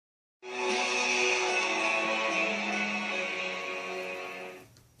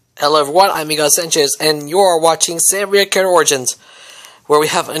Hello everyone, I'm Miguel Sanchez, and you're watching Sanrio Character Origins, where we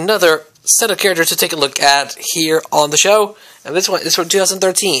have another set of characters to take a look at here on the show. And this one is from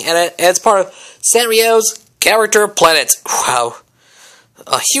 2013, and it's part of Sanrio's Character Planet. Wow.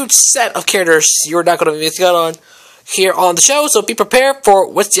 A huge set of characters you're not going to be missing out on here on the show, so be prepared for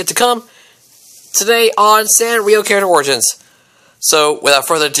what's yet to come today on Sanrio Character Origins. So, without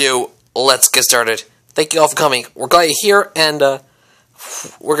further ado, let's get started. Thank you all for coming. We're glad you're here, and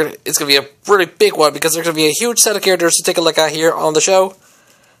it's gonna be a really big one because there's gonna be a huge set of characters to take a look at here on the show,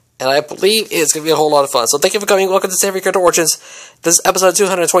 and I believe it's gonna be a whole lot of fun. So thank you for coming. Welcome to Sanrio Character Origins. This is episode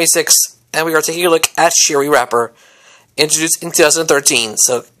 226, and we are taking a look at Shiri Rapper, introduced in 2013.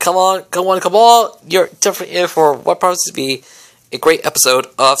 So come on! You're definitely in for what promises to be a great episode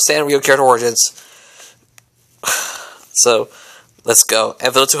of Sanrio Character Origins. So let's go.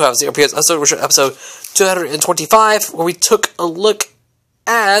 And for those who have zero previous episode 225, where we took a look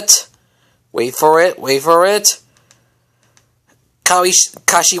at, wait for it,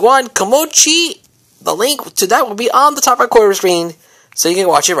 Kashiwan Komochi. The link to that will be on the top right corner of the screen, so you can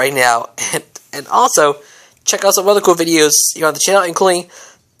watch it right now. And also, check out some other cool videos here on the channel, including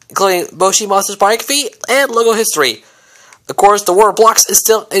Boshi Monster's biography and logo history. Of course, the Word Blocks is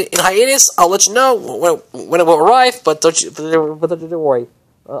still in hiatus. I'll let you know when it will arrive, but don't worry.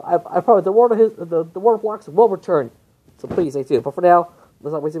 I promise the Word Blocks will return, so please stay tuned. But for now,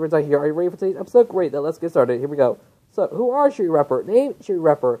 let's not waste any time here. Are you ready for today's episode? Great, then let's get started. Here we go. So, who are Shiri Rapper? Name Shiri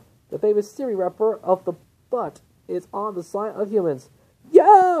Rapper. The famous Shiri Rapper of the butt is on the side of humans.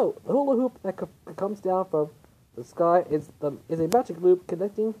 Yo! The hula hoop that comes down from the sky is a magic loop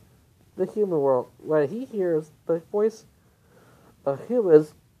connecting the human world. When he hears the voice of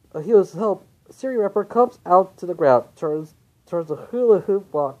humans help, Shiri Rapper comes out to the ground, turns the hula hoop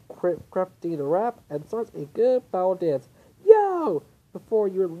while crafting the rap, and starts a good power dance. Yo! Before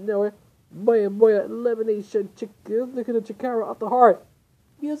you know it, Moya elimination chicken, look at the Chikara off the heart.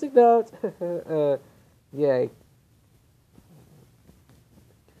 Music notes. Yay.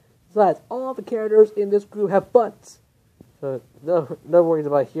 Besides, all the characters in this group have butts. So no worries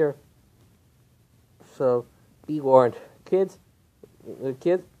about here. So be warned. Kids,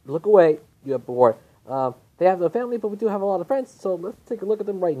 look away. You have been warned. They have no family, but we do have a lot of friends, so let's take a look at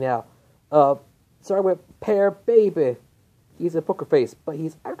them right now. Starting with Pear Baby. He's a poker face, but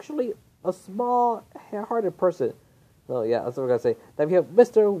he's actually a small, hearted person. Oh yeah, that's what we're gonna say. Then we have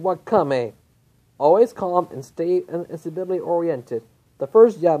Mr. Wakame, always calm and stability oriented. The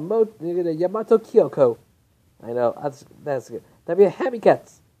first Yamato Kyoko. I know, that's good. Then we have Happy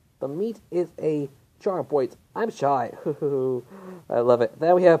Cats. The meat is a charm point. I'm shy. I love it.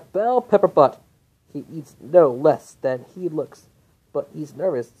 Then we have Bell Pepper Butt. He eats no less than he looks, but he's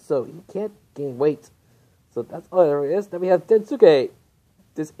nervous, so he can't gain weight. So that's all there is. Then we have Densuke,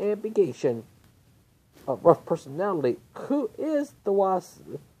 this ambiguation, a rough personality. Who is the Wasa's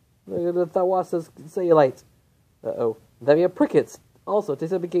cellulite? Uh-oh. Then we have Prickets, also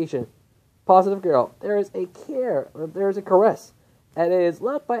this ambiguation. Positive girl. There is a care, there is a caress, and it is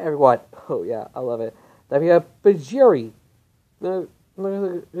loved by everyone. Oh yeah, I love it. Then we have Bajiri, the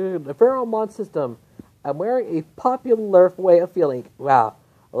pheromone system. I'm wearing a popular way of feeling. Wow.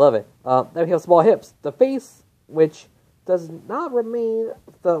 I love it. Then we have Small Hips. The face, which does not remain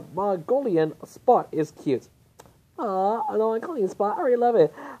the Mongolian spot, is cute. Ah, a Mongolian spot. I really love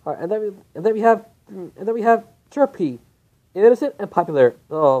it. All right, and then we have Chirpy, innocent and popular.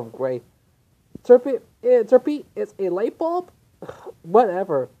 Oh, great. Chirpy is a light bulb.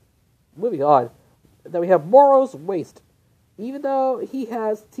 Whatever. Moving on. Then we have Moro's waist. Even though he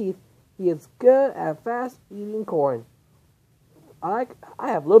has teeth, he is good at fast eating corn. I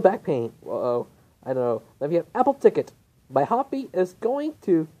have low back pain. Uh-oh. I don't know. Then we have Apple Ticket. My hobby is going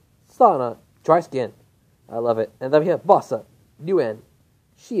to sauna. Dry skin. I love it. And then we have Bossa. Nguyen.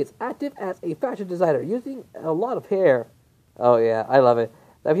 She is active as a fashion designer, using a lot of hair. Oh yeah, I love it.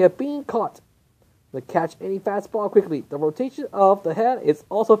 Then we have Being Caught. To catch any fastball quickly. The rotation of the head is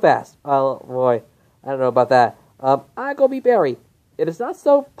also fast. Oh boy. I don't know about that. I go be Barry. It is not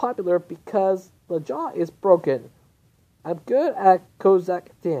so popular because the jaw is broken. I'm good at Kozak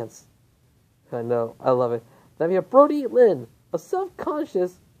dance. I know, I love it. Then we have Brody Lynn, a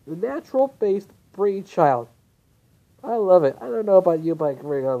self-conscious, natural-based breed child. I love it. I don't know about you, but I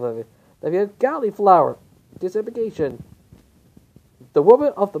really love it. Then we have Cauliflower, disambiguation. The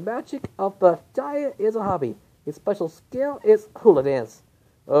woman of the magic of the diet is a hobby. His special skill is hula dance.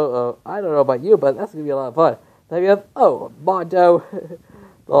 I don't know about you, but that's going to be a lot of fun. Then we have, Mondo.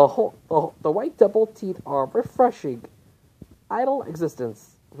 The white double teeth are refreshing. Idle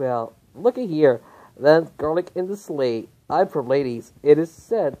existence. Well, looky here. Then garlic in the sleigh. I'm from ladies. It is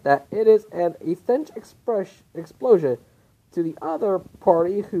said that it is an authentic explosion to the other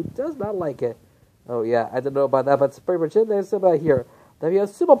party who does not like it. Oh yeah, I don't know about that, but it's pretty much it. There's about here. Then we have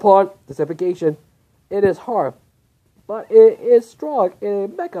Super Pawn, Disapplication. It is hard, but it is strong in a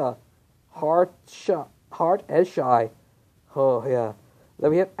mecha. Hard and shy. Oh yeah.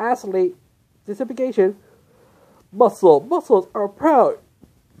 Then we have Athlete, Disapplication. Muscles are proud.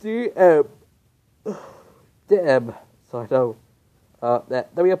 DM. DM. So I know. Then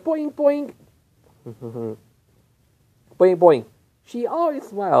we have Boing Boing. Boing Boing. She always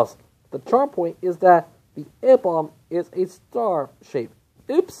smiles. The charm point is that the A-bomb is a star shape.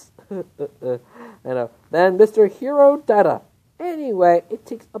 Oops. I know. Then Mr. Hero Data. Anyway, it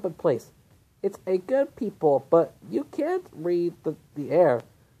takes up a place. It's a good people, but you can't read the air.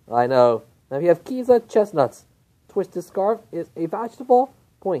 I know. Now we have Kiza Chestnuts. Twisted Scarf is a vegetable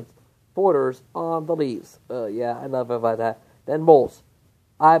point. Borders on the leaves. Yeah, I love about that. Then Moles.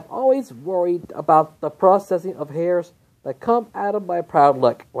 I'm always worried about the processing of hairs that come out of my proud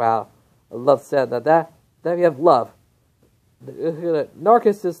look. Wow. I love saying that. Then we have Love. The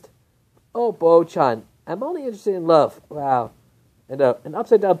narcissist. Oh, Bo-chan. I'm only interested in love. Wow. And an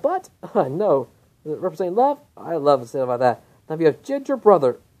upside down butt? No. Representing love? I love saying about that. Then we have Ginger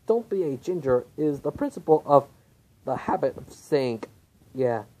Brother. Don't be a ginger is the principle of the habit of saying.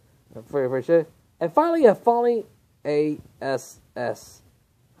 Yeah. Very, very sure. And finally, a Falling ASS.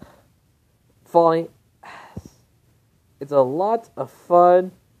 Falling. It's a lot of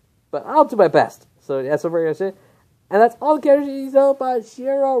fun, but I'll do my best. So that's what we're going to say. And that's all the characters you know about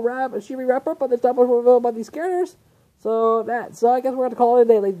Shiri Rapper, but there's not much more about these characters. So I guess we're going to call it a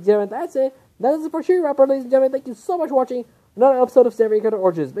day, ladies and gentlemen. That's it. That is it for Shiri Rapper, ladies and gentlemen. Thank you so much for watching another episode of Sanrio Character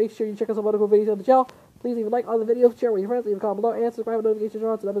Origins. Make sure you check out some other cool videos on the channel. Please leave a like on the video, share with your friends, leave a comment below, and subscribe with notifications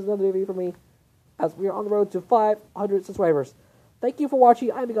on so that is another video from me as we are on the road to 500 subscribers. Thank you for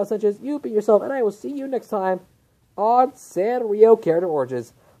watching. I'm Miguel Sanchez. You've been yourself, and I will see you next time on Sanrio Character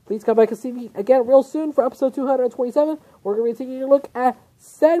Origins. Please come back and see me again real soon for episode 227. We're going to be taking a look at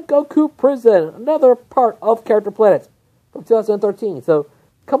Sengoku Prison, another part of Character Planet from 2013. So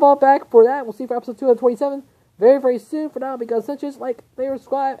come on back for that. We'll see you for episode 227 very, very soon. For now, Miguel Sanchez, like, favorite,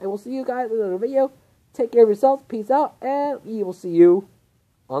 subscribe, and we'll see you guys in another video. Take care of yourselves. Peace out, and we will see you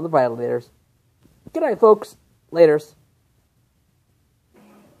on the Violators. Good night, folks. Laters.